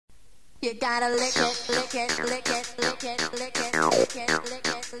You gotta lick it, lick it, lick it, lick it, lick it, lick it, lick it, lick it, lick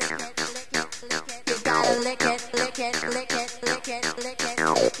it, lick it. You gotta lick it, lick it, lick it, lick it, lick it, lick it,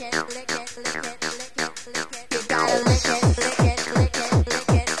 lick it, lick it, lick it, lick it. You gotta lick it, lick it, lick it, lick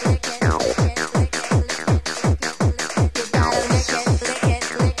it, lick it, lick it, lick it, lick it, lick it. You gotta lick it, lick it,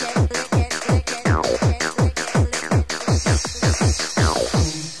 lick it, lick it, lick it, lick it, lick it, lick it.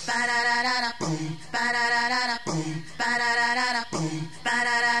 Ba da da da da boom, ba da da da da boom, ba da da da da boom, ba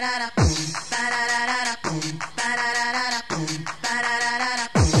da da da da boom.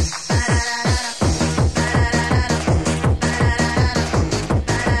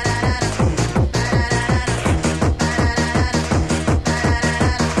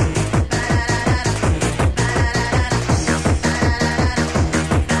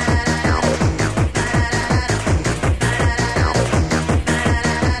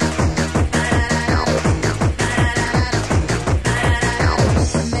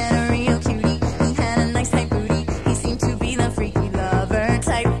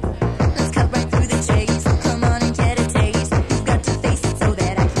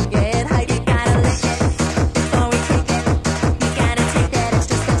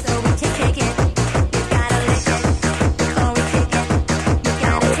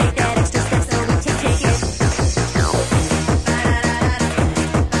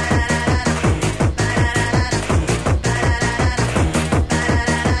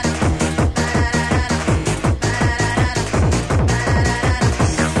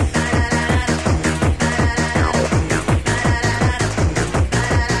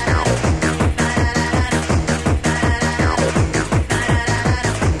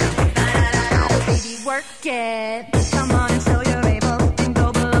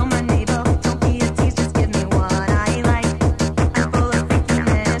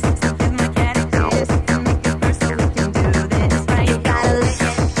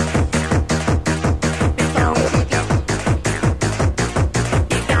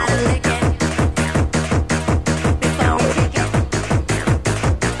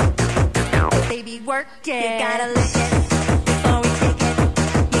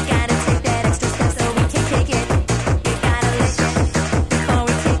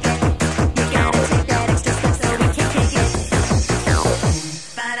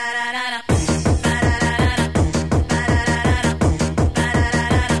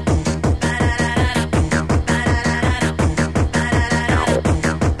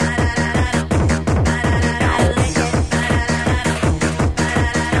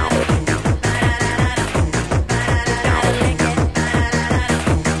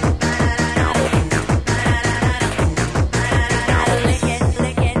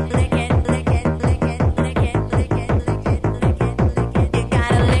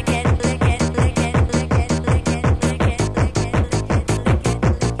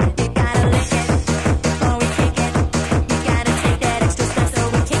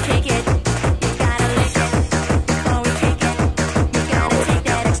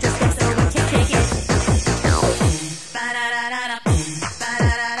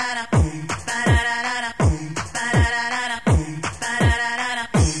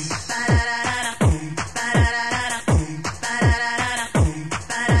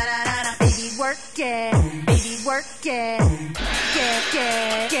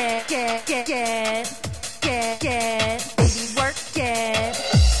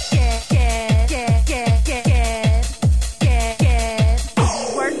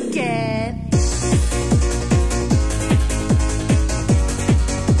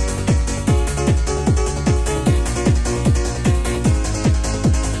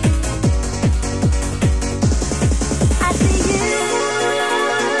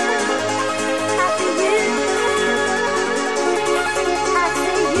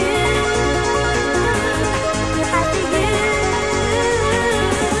 I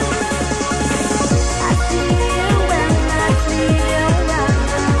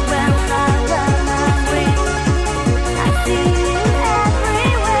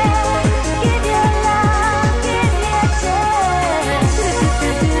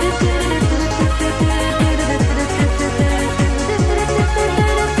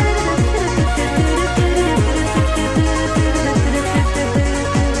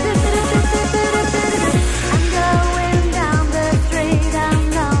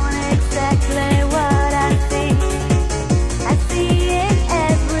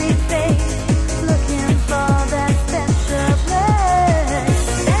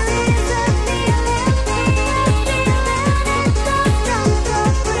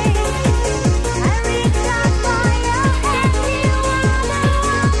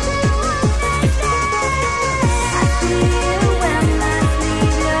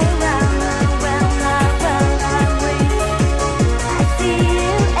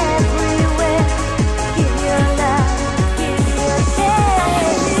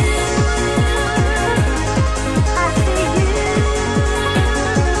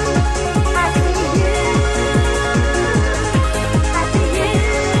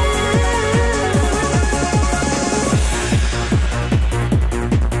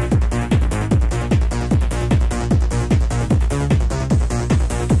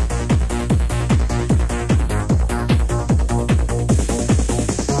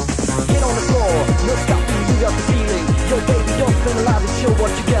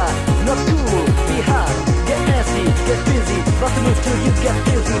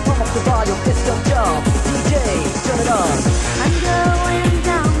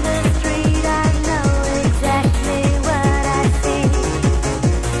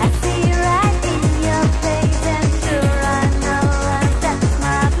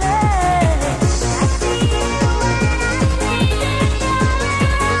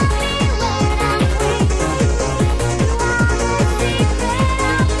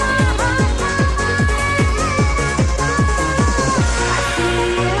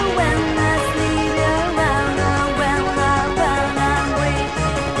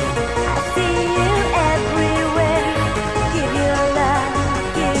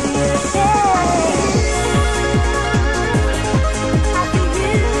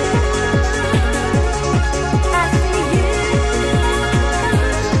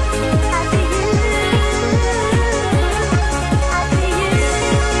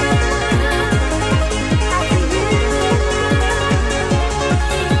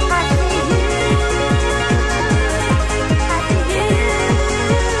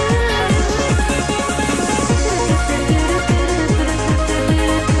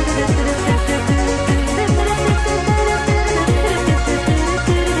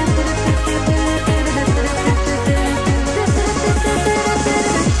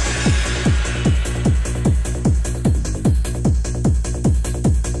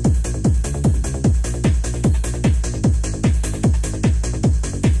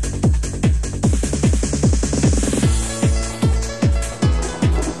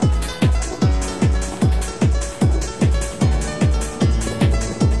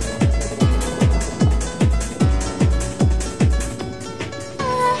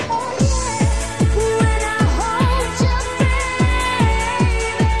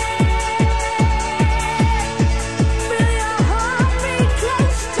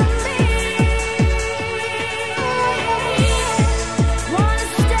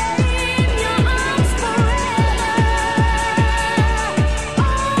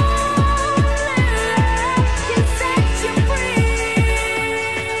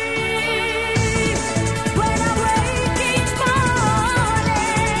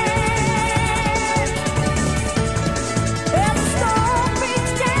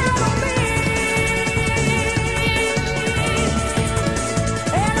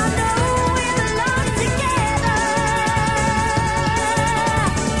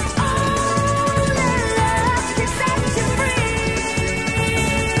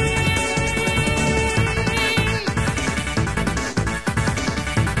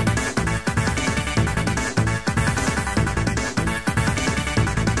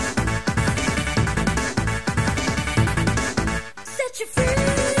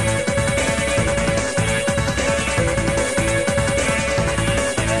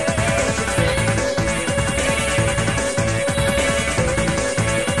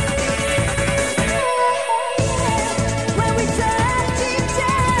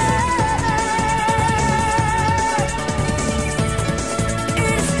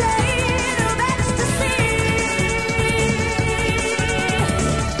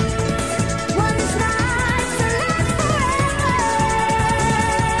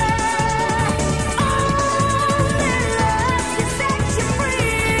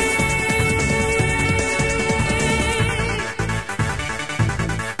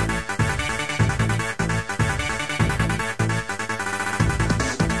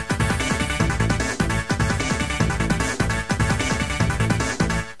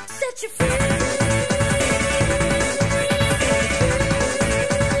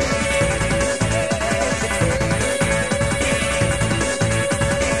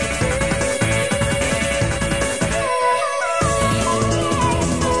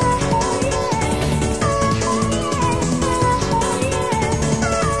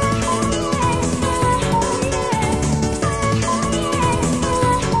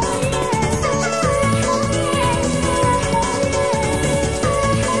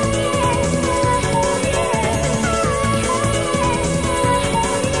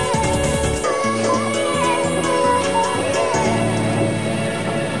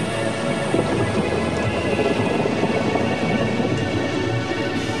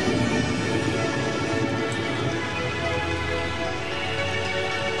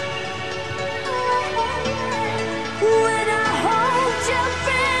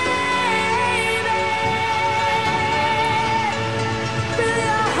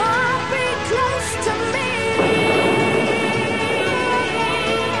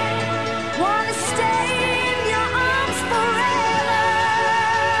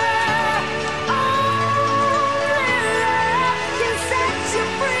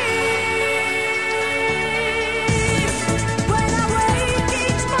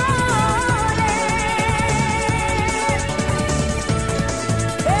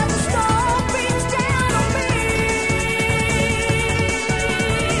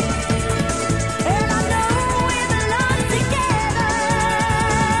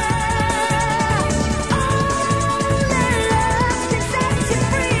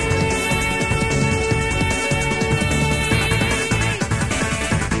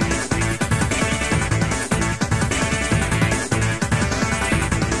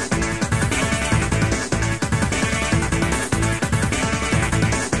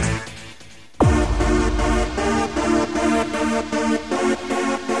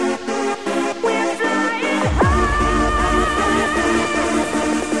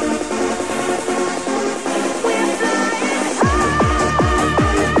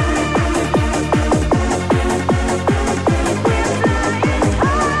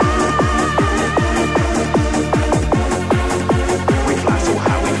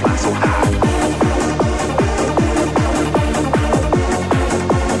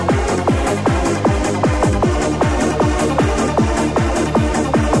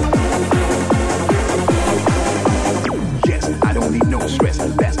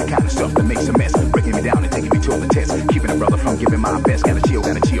the kind of stuff that makes a mess, breaking me down and taking me to the test, keeping a brother from giving my best. Gotta chill,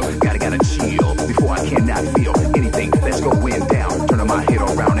 gotta chill before I cannot feel anything that's going down. Turning my head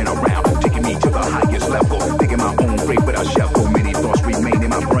around and around, taking me to the highest level, digging my own grave without shovel. Many thoughts remain in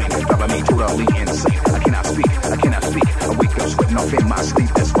my brain, driving me totally insane. I cannot speak. I wake up sweating off in my sleep.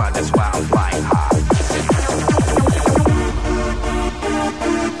 That's why I'm flying high.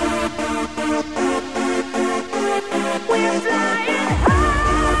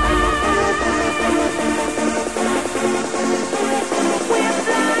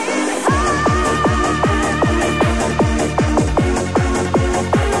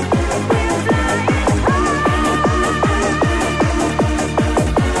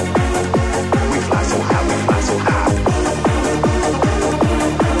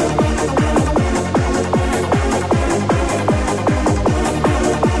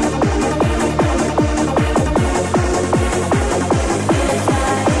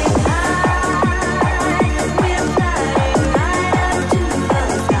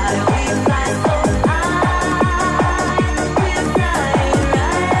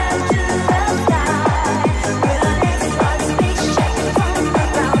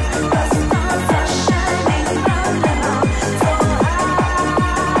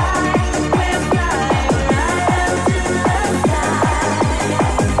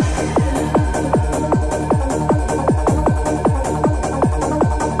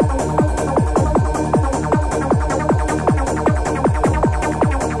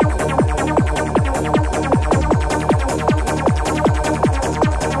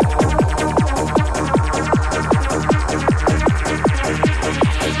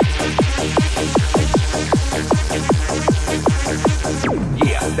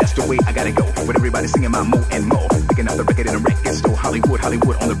 Singing my mo and mo, picking up the record in a record store. Hollywood on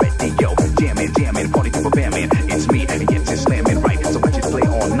the radio, jamming, party people bamming. It's me, and yes, it's slamming right. So watch it play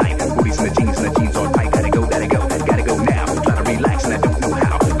all night. Booties in the jeans all tight. Gotta go now. Try to relax and I don't know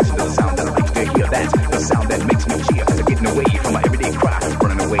how. Listen to the sound that I like to hear. That's the sound that makes me cheer. So getting away from my everyday cry,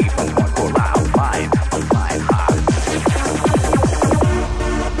 running away from hardcore live. I'm flying high. We're flying high.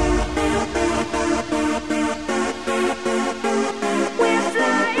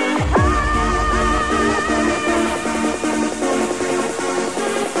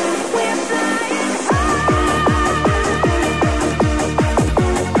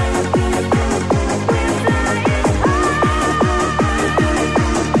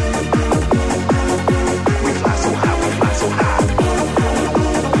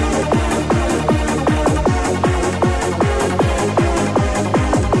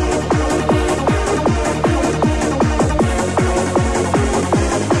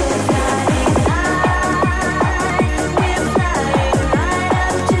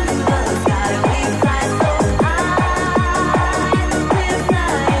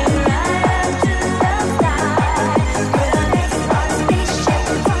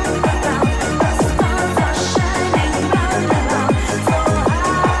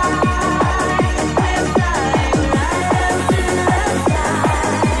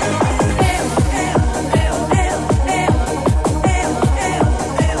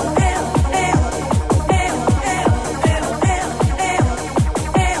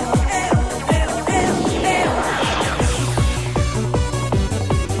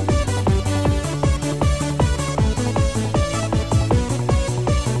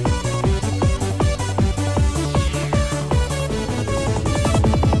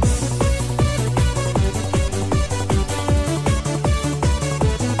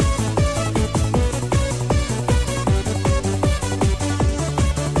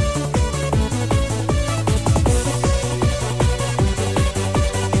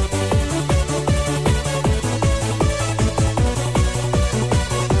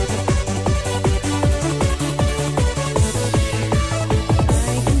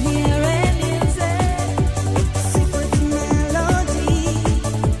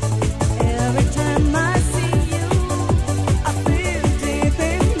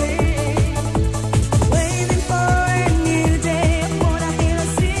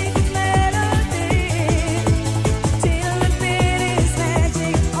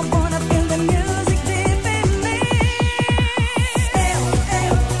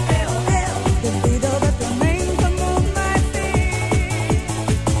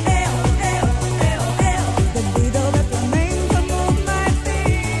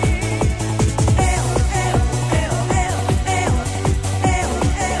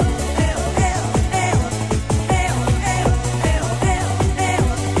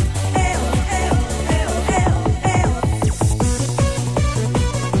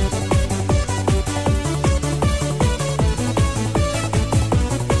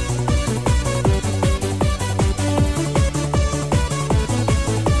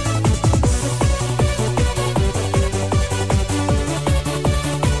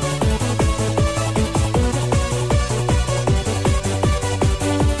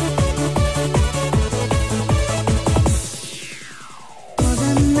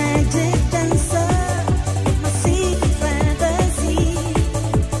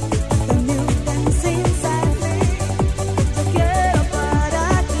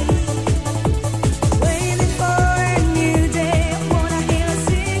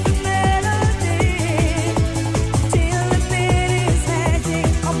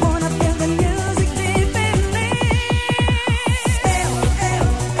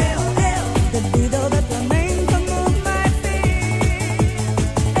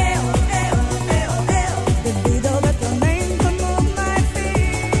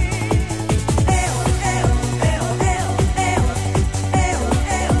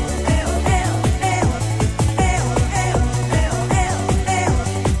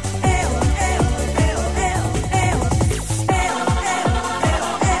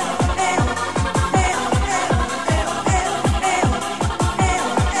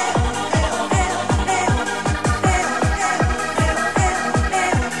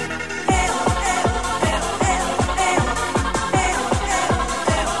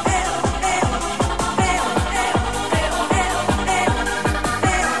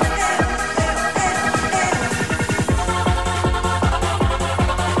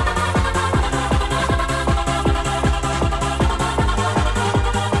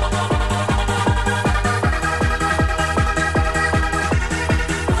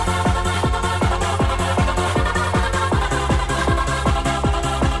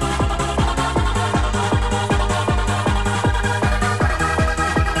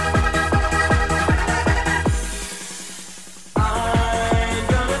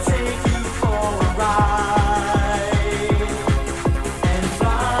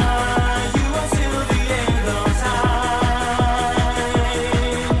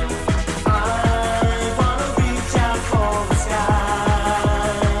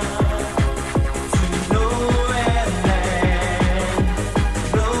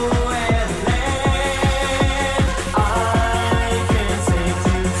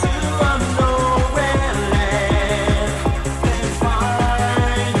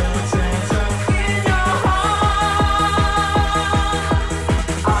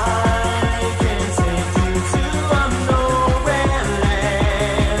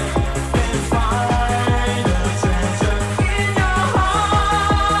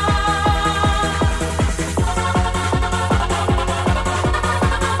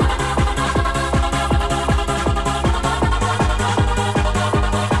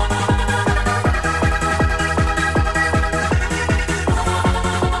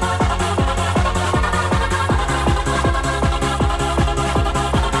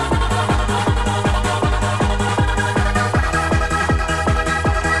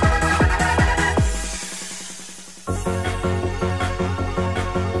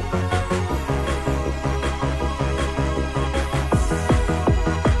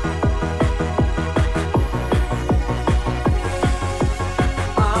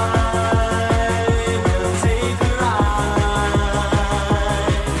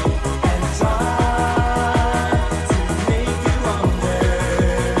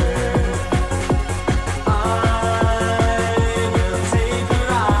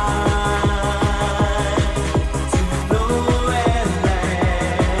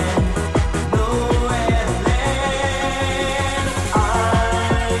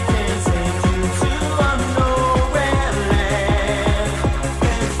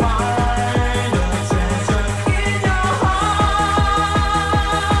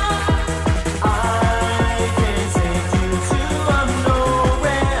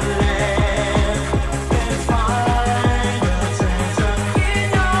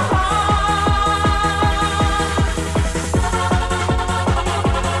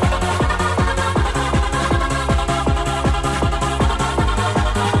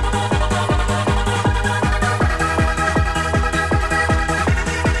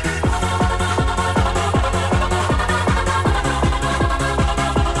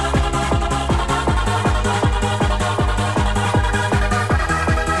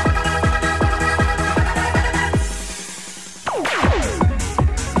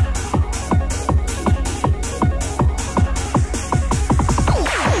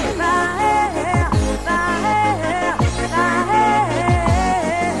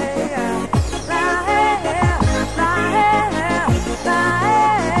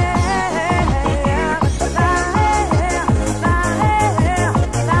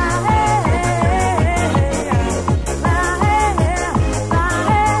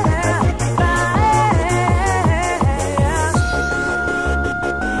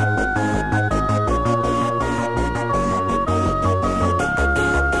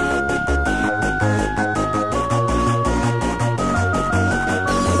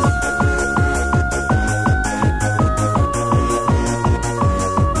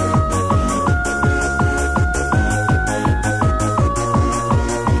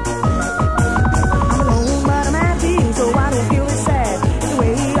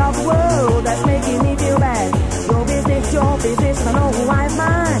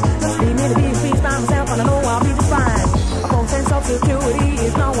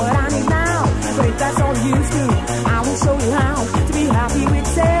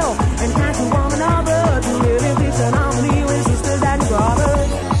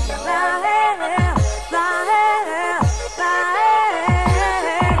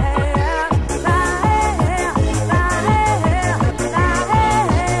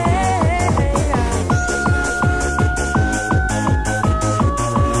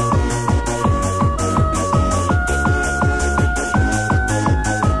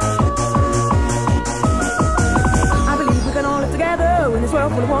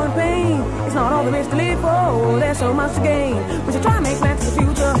 all there is to live for. There's so much to gain. We should try and make plans for the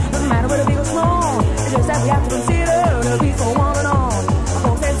future. Doesn't matter whether big or small. It's just that we have to consider the peace for one and all. A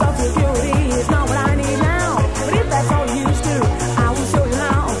full sense of security is not what I need now. But if that's all you're used to, I will show you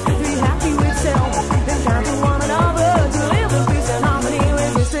how to be happy with self. Then kind to one another to live in peace and harmony with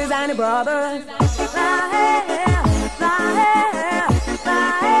sisters and brothers.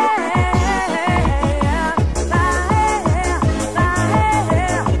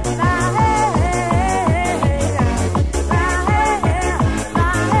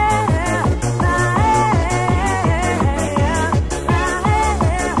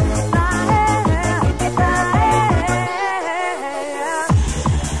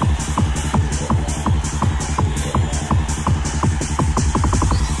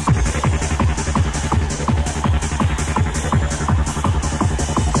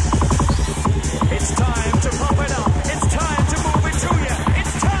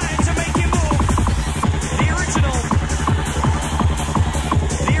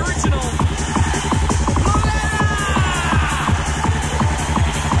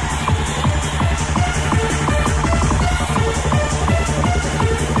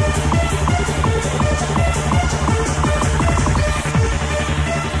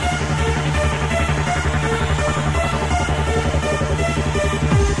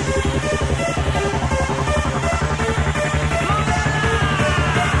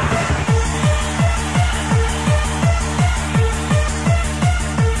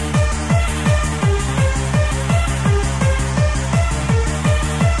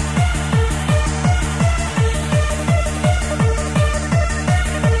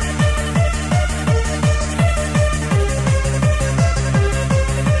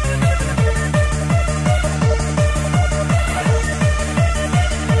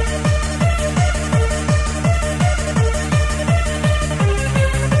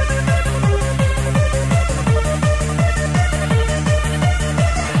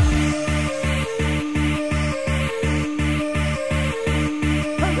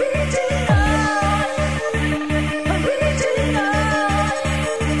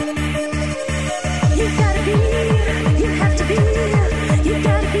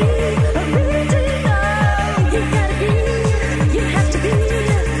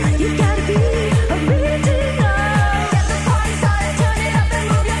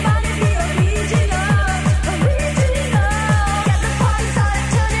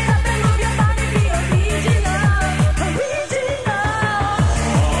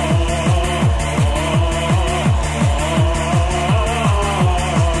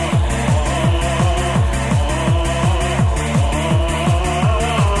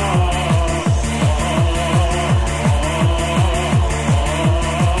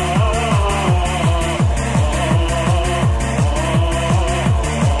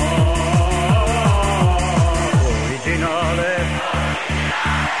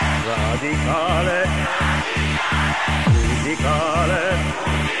 musicale.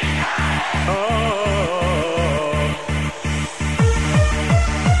 Oh.